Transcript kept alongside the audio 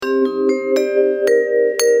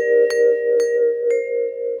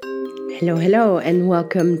Hello, hello, and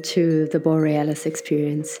welcome to the Borealis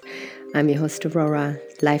Experience. I'm your host, Aurora,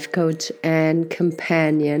 life coach and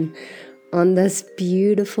companion on this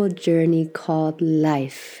beautiful journey called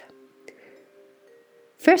life.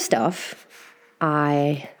 First off,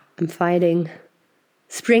 I am fighting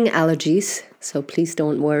spring allergies, so please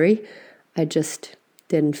don't worry. I just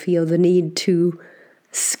didn't feel the need to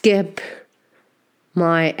skip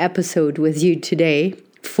my episode with you today,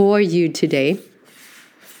 for you today.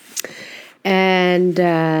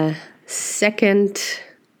 And second,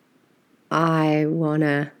 I want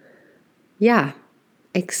to,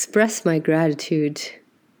 express my gratitude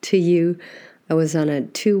to you. I was on a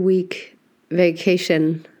 2-week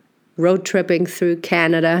vacation, road tripping through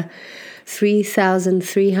Canada,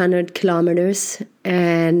 3,300 kilometers.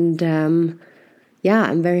 And I'm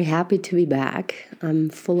very happy to be back. I'm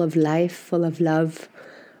full of life, full of love,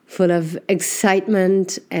 full of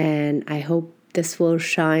excitement, and I hope this will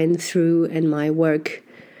shine through in my work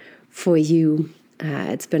for you.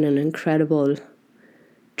 It's been an incredible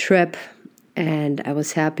trip, and I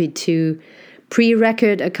was happy to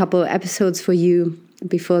pre-record a couple episodes for you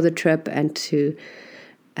before the trip and to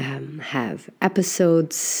have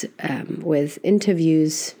episodes with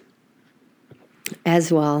interviews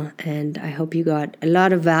as well. And I hope you got a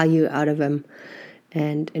lot of value out of them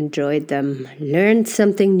and enjoyed them, learned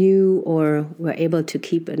something new, or were able to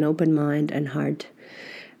keep an open mind and heart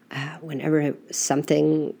whenever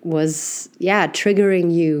something was,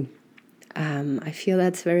 triggering you. I feel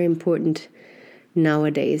that's very important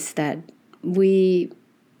nowadays, that we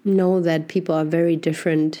know that people are very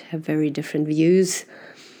different, have very different views,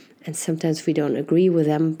 and sometimes we don't agree with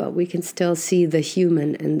them, but we can still see the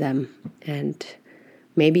human in them and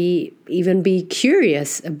maybe even be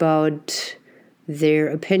curious about their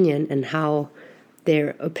opinion and how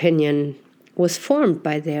their opinion was formed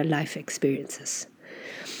by their life experiences.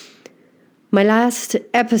 My last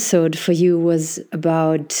episode for you was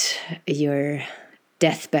about your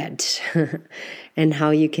deathbed and how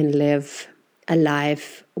you can live a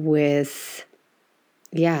life with,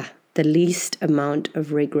 the least amount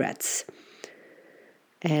of regrets,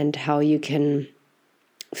 and how you can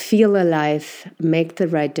feel alive, make the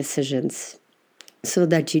right decisions, so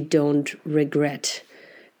that you don't regret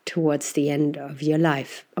towards the end of your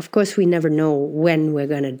life. Of course, we never know when we're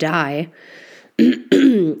going to die,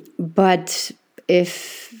 but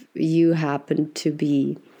if you happen to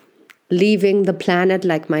be leaving the planet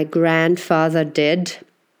like my grandfather did,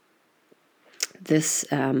 this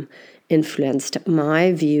influenced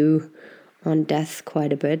my view on death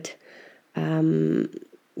quite a bit.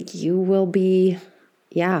 You will be,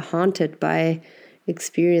 haunted by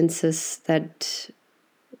experiences that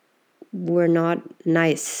were not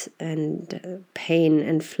nice and pain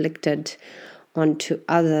inflicted onto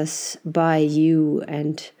others by you.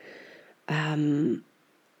 And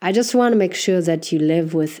I just want to make sure that you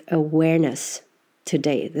live with awareness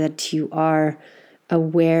today, that you are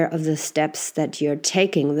aware of the steps that you're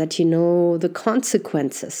taking, that you know the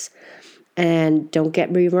consequences. And don't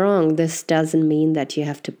get me wrong, this doesn't mean that you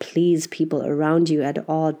have to please people around you at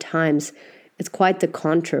all times. It's quite the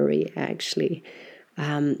contrary, actually.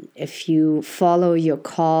 If you follow your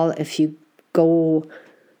call, if you go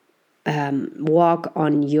walk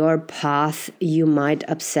on your path, you might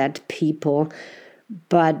upset people.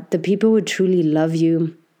 But the people who truly love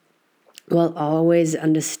you will always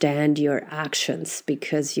understand your actions,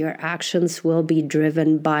 because your actions will be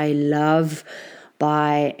driven by love,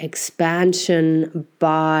 by expansion,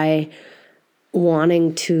 by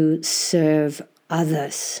wanting to serve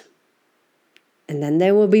others. And then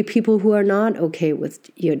there will be people who are not okay with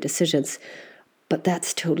your decisions, but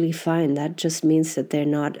that's totally fine. That just means that they're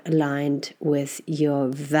not aligned with your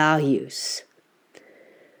values.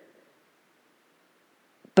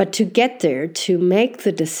 But to get there, to make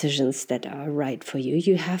the decisions that are right for you,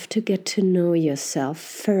 you have to get to know yourself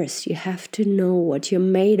first. You have to know what you're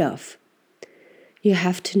made of. You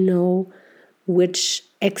have to know which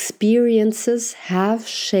experiences have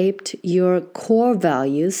shaped your core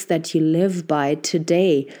values that you live by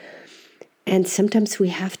today. And sometimes we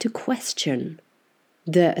have to question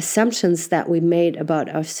the assumptions that we made about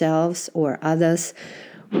ourselves or others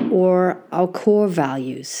or our core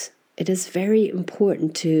values. It is very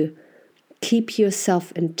important to keep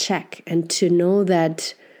yourself in check and to know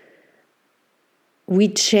that we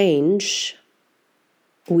change,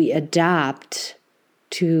 we adapt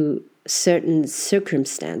to certain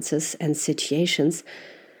circumstances and situations,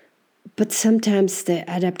 but sometimes the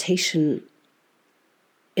adaptation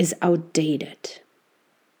is outdated,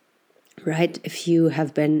 right? If you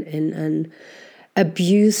have been in an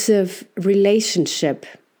abusive relationship,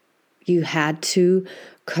 you had to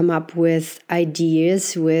come up with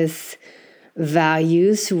ideas, with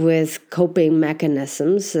values, with coping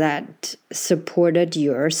mechanisms that supported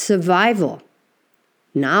your survival.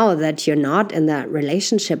 Now that you're not in that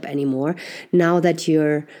relationship anymore, now that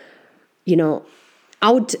you're,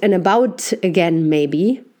 out and about again,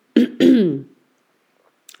 maybe,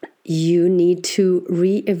 you need to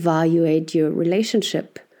reevaluate your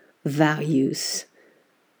relationship values.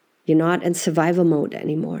 You're not in survival mode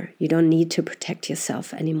anymore. You don't need to protect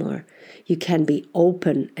yourself anymore. You can be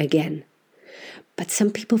open again. But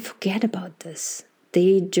some people forget about this.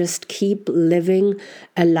 They just keep living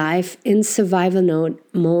a life in survival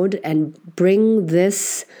mode and bring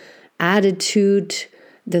this attitude,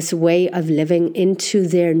 this way of living into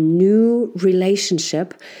their new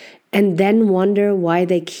relationship, and then wonder why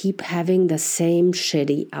they keep having the same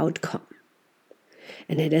shitty outcome.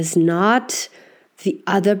 And it is not the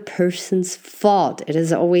other person's fault. It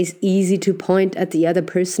is always easy to point at the other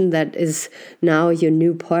person that is now your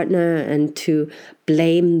new partner and to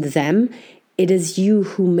blame them. It is you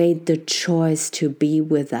who made the choice to be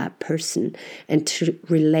with that person and to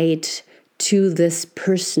relate to this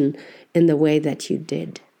person in the way that you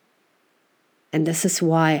did. And this is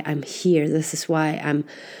why I'm here. This is why I'm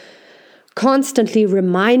constantly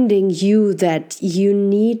reminding you that you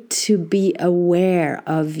need to be aware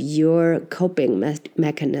of your coping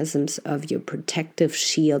mechanisms, of your protective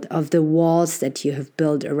shield, of the walls that you have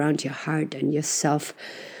built around your heart and yourself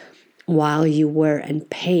while you were in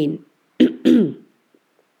pain.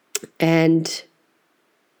 And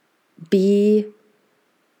be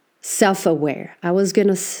self-aware. I was going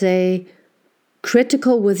to say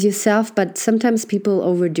critical with yourself, but sometimes people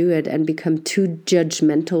overdo it and become too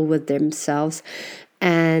judgmental with themselves,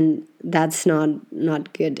 and that's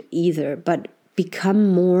not good either. But become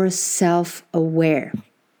more self-aware.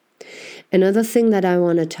 Another thing that I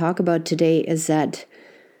want to talk about today is that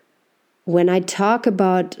when I talk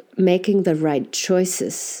about making the right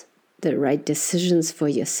choices, the right decisions for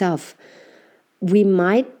yourself, we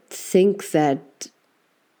might think that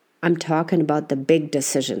I'm talking about the big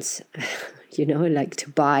decisions. Like to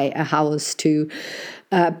buy a house, to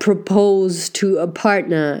propose to a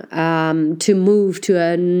partner, to move to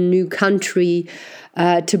a new country,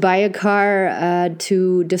 to buy a car,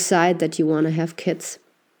 to decide that you want to have kids.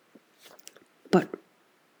 But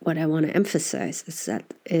what I want to emphasize is that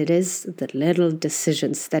it is the little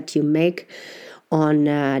decisions that you make on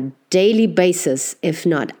a daily basis, if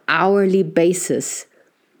not hourly basis,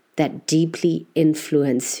 that deeply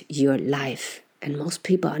influence your life. And most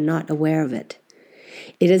people are not aware of it.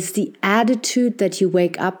 It is the attitude that you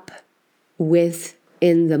wake up with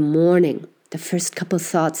in the morning, the first couple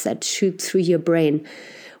thoughts that shoot through your brain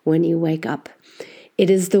when you wake up. It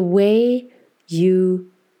is the way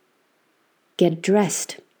you get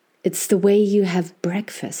dressed. It's the way you have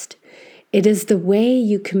breakfast. It is the way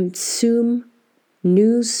you consume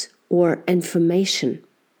news or information.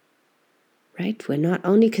 Right? We're not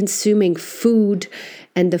only consuming food,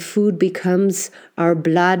 and the food becomes our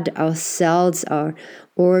blood, our cells, our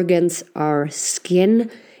organs, our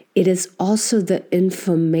skin. It is also the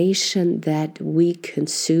information that we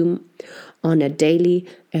consume on a daily,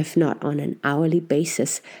 if not on an hourly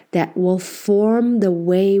basis, that will form the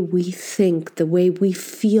way we think, the way we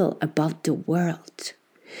feel about the world.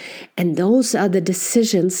 And those are the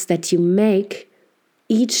decisions that you make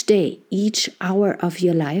each day, each hour of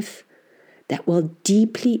your life, that will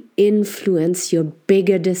deeply influence your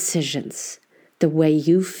bigger decisions, the way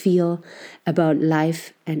you feel about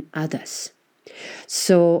life and others.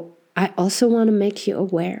 So I also want to make you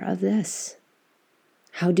aware of this.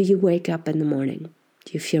 How do you wake up in the morning?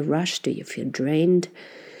 Do you feel rushed? Do you feel drained?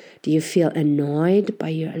 Do you feel annoyed by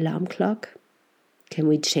your alarm clock? Can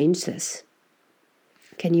we change this?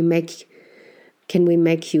 Can we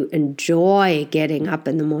make you enjoy getting up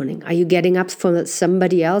in the morning? Are you getting up for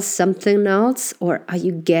somebody else, something else? Or are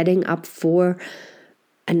you getting up for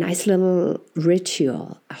a nice little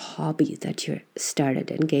ritual, a hobby that you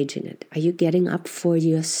started engaging in? Are you getting up for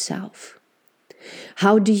yourself?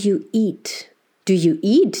 How do you eat? Do you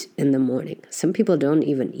eat in the morning? Some people don't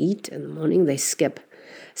even eat in the morning. They skip.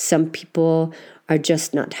 Some people are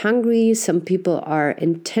just not hungry. Some people are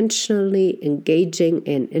intentionally engaging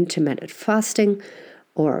in intermittent fasting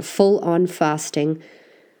or full-on fasting.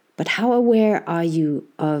 But how aware are you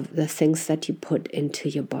of the things that you put into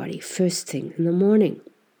your body first thing in the morning?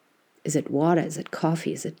 Is it water? Is it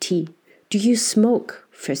coffee? Is it tea? Do you smoke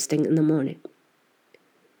first thing in the morning?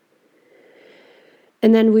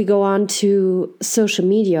 And then we go on to social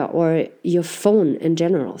media or your phone in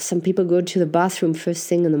general. Some people go to the bathroom first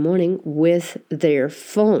thing in the morning with their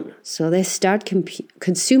phone. So they start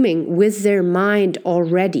consuming with their mind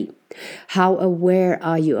already. How aware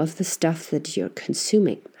are you of the stuff that you're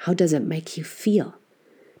consuming? How does it make you feel?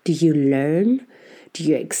 Do you learn? Do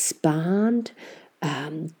you expand?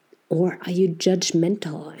 Or are you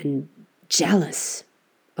judgmental and jealous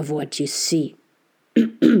of what you see?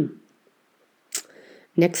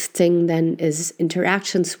 Next thing then is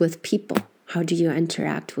interactions with people. How do you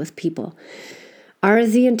interact with people? Are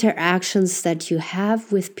the interactions that you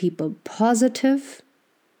have with people positive,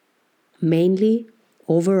 mainly,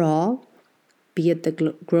 overall? Be it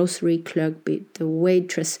the grocery clerk, be it the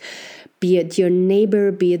waitress, be it your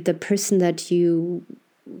neighbor, be it the person that you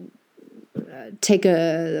take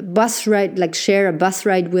a bus ride, like share a bus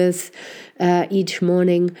ride with each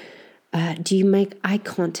morning. Do you make eye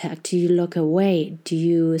contact? Do you look away? Do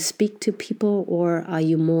you speak to people, or are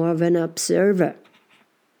you more of an observer?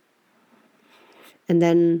 And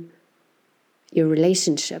then your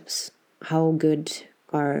relationships. How good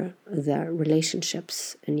are the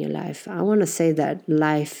relationships in your life? I want to say that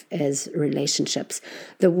life is relationships.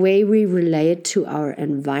 The way we relate to our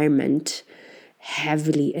environment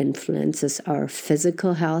heavily influences our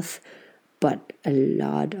physical health, but a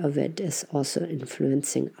lot of it is also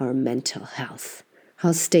influencing our mental health.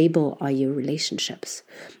 How stable are your relationships?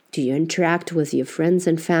 Do you interact with your friends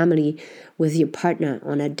and family, with your partner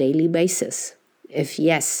on a daily basis? If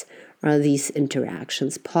yes, are these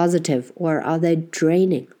interactions positive or are they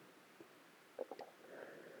draining?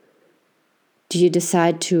 Do you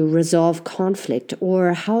decide to resolve conflict,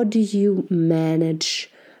 or how do you manage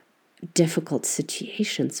difficult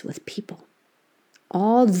situations with people?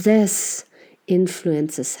 All this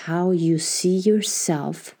influences how you see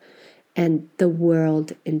yourself and the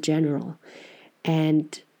world in general.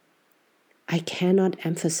 And I cannot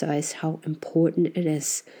emphasize how important it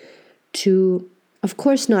is to, of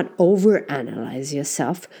course, not overanalyze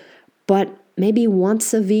yourself, but maybe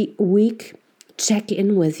once a week, check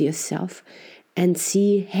in with yourself and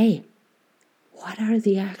see, hey, what are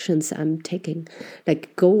the actions I'm taking?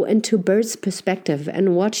 Like, go into bird's perspective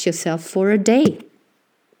and watch yourself for a day.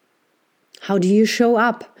 How do you show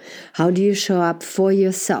up? How do you show up for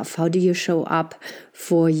yourself? How do you show up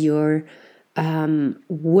for your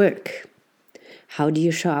work? How do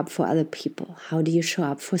you show up for other people? How do you show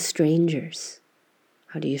up for strangers?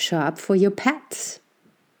 How do you show up for your pets?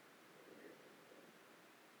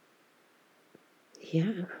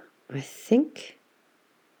 Yeah, I think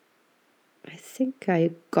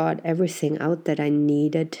I got everything out that I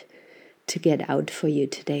needed to get out for you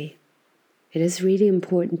today. It is really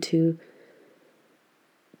important to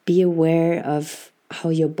be aware of how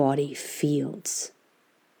your body feels.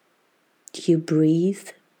 Do you breathe?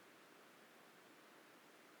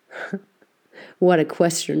 What a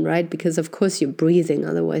question, right? Because of course you're breathing,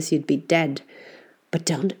 otherwise you'd be dead. But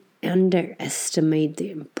don't underestimate the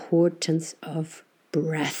importance of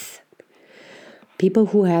breath. People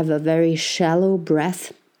who have a very shallow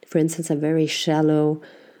breath, for instance, a very shallow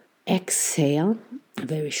exhale, a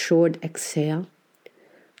very short exhale,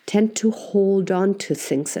 tend to hold on to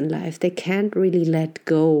things in life. They can't really let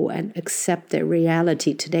go and accept their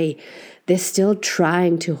reality today. They're still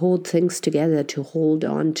trying to hold things together, to hold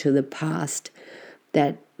on to the past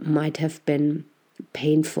that might have been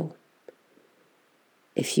painful.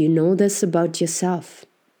 If you know this about yourself,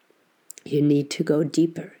 you need to go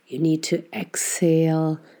deeper. You need to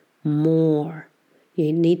exhale more.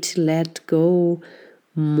 You need to let go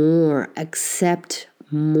more, accept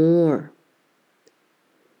more.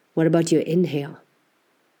 What about your inhale?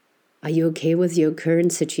 Are you okay with your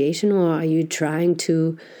current situation, or are you trying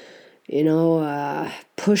to,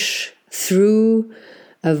 push through,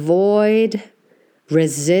 avoid,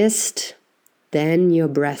 resist? Then your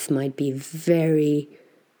breath might be very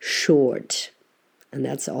short. And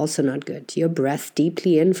that's also not good. Your breath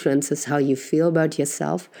deeply influences how you feel about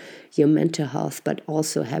yourself, your mental health, but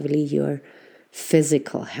also heavily your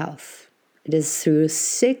physical health. It is through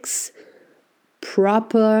 6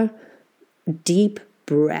 proper deep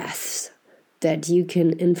breaths that you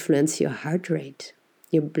can influence your heart rate,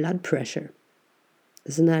 your blood pressure.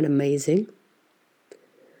 Isn't that amazing?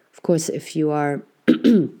 Of course, if you are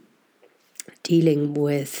dealing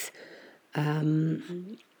with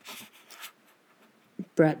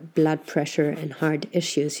blood pressure and heart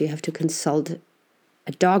issues, you have to consult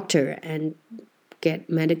a doctor and get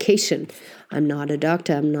medication. I'm not a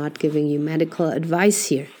doctor. I'm not giving you medical advice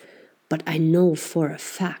here. But I know for a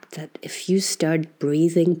fact that if you start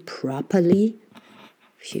breathing properly,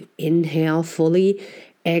 if you inhale fully,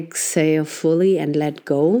 exhale fully and let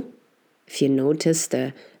go, if you notice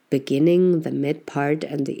the beginning, the mid part,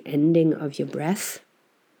 and the ending of your breath,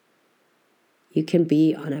 you can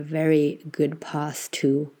be on a very good path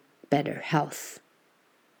to better health,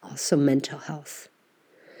 also mental health.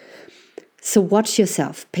 So watch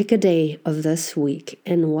yourself. Pick a day of this week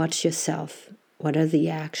and watch yourself. What are the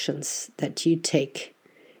actions that you take?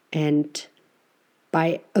 And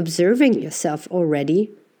by observing yourself already,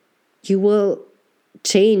 you will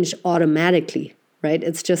change automatically, right?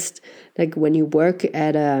 It's just like when you work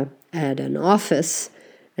at an office,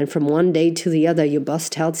 and from one day to the other, your boss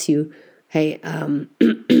tells you, hey,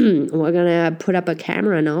 we're gonna put up a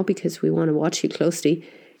camera now because we want to watch you closely.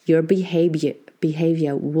 Your behavior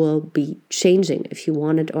will be changing if you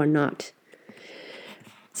want it or not.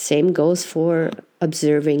 Same goes for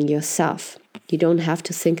observing yourself. You don't have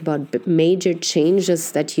to think about major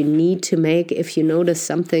changes that you need to make if you notice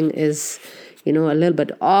something is, a little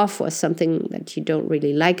bit off, or something that you don't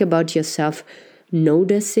really like about yourself.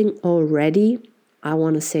 Noticing already, I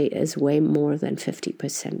want to say, is way more than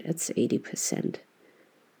 50%. It's 80%.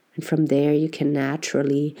 And from there, you can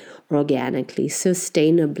naturally, organically,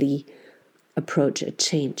 sustainably approach a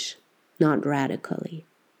change, not radically.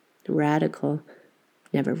 Radical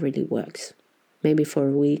never really works. Maybe for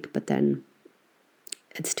a week, but then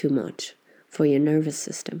it's too much for your nervous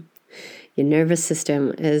system. Your nervous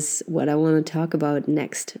system is what I want to talk about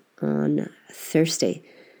next on Thursday,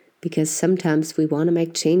 because sometimes we want to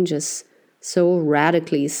make changes so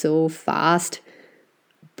radically, so fast,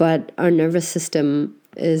 but our nervous system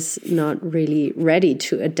is not really ready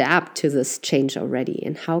to adapt to this change already.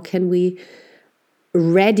 And how can we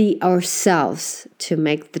ready ourselves to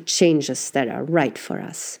make the changes that are right for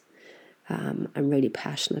us? I'm really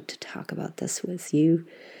passionate to talk about this with you.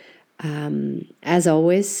 As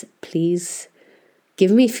always, please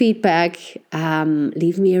give me feedback,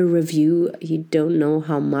 leave me a review. You don't know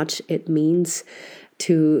how much it means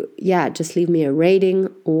to, just leave me a rating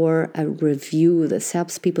or a review. This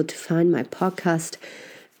helps people to find my podcast.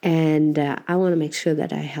 And I want to make sure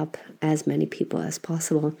that I help as many people as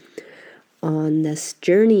possible on this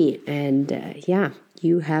journey. And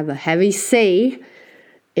you have a heavy say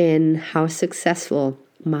in how successful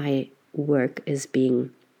my work is being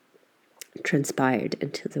transpired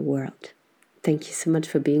into the world. Thank you so much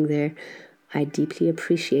for being there. I deeply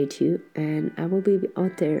appreciate you, and I will be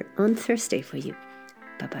out there on Thursday for you.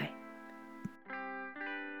 Bye-bye.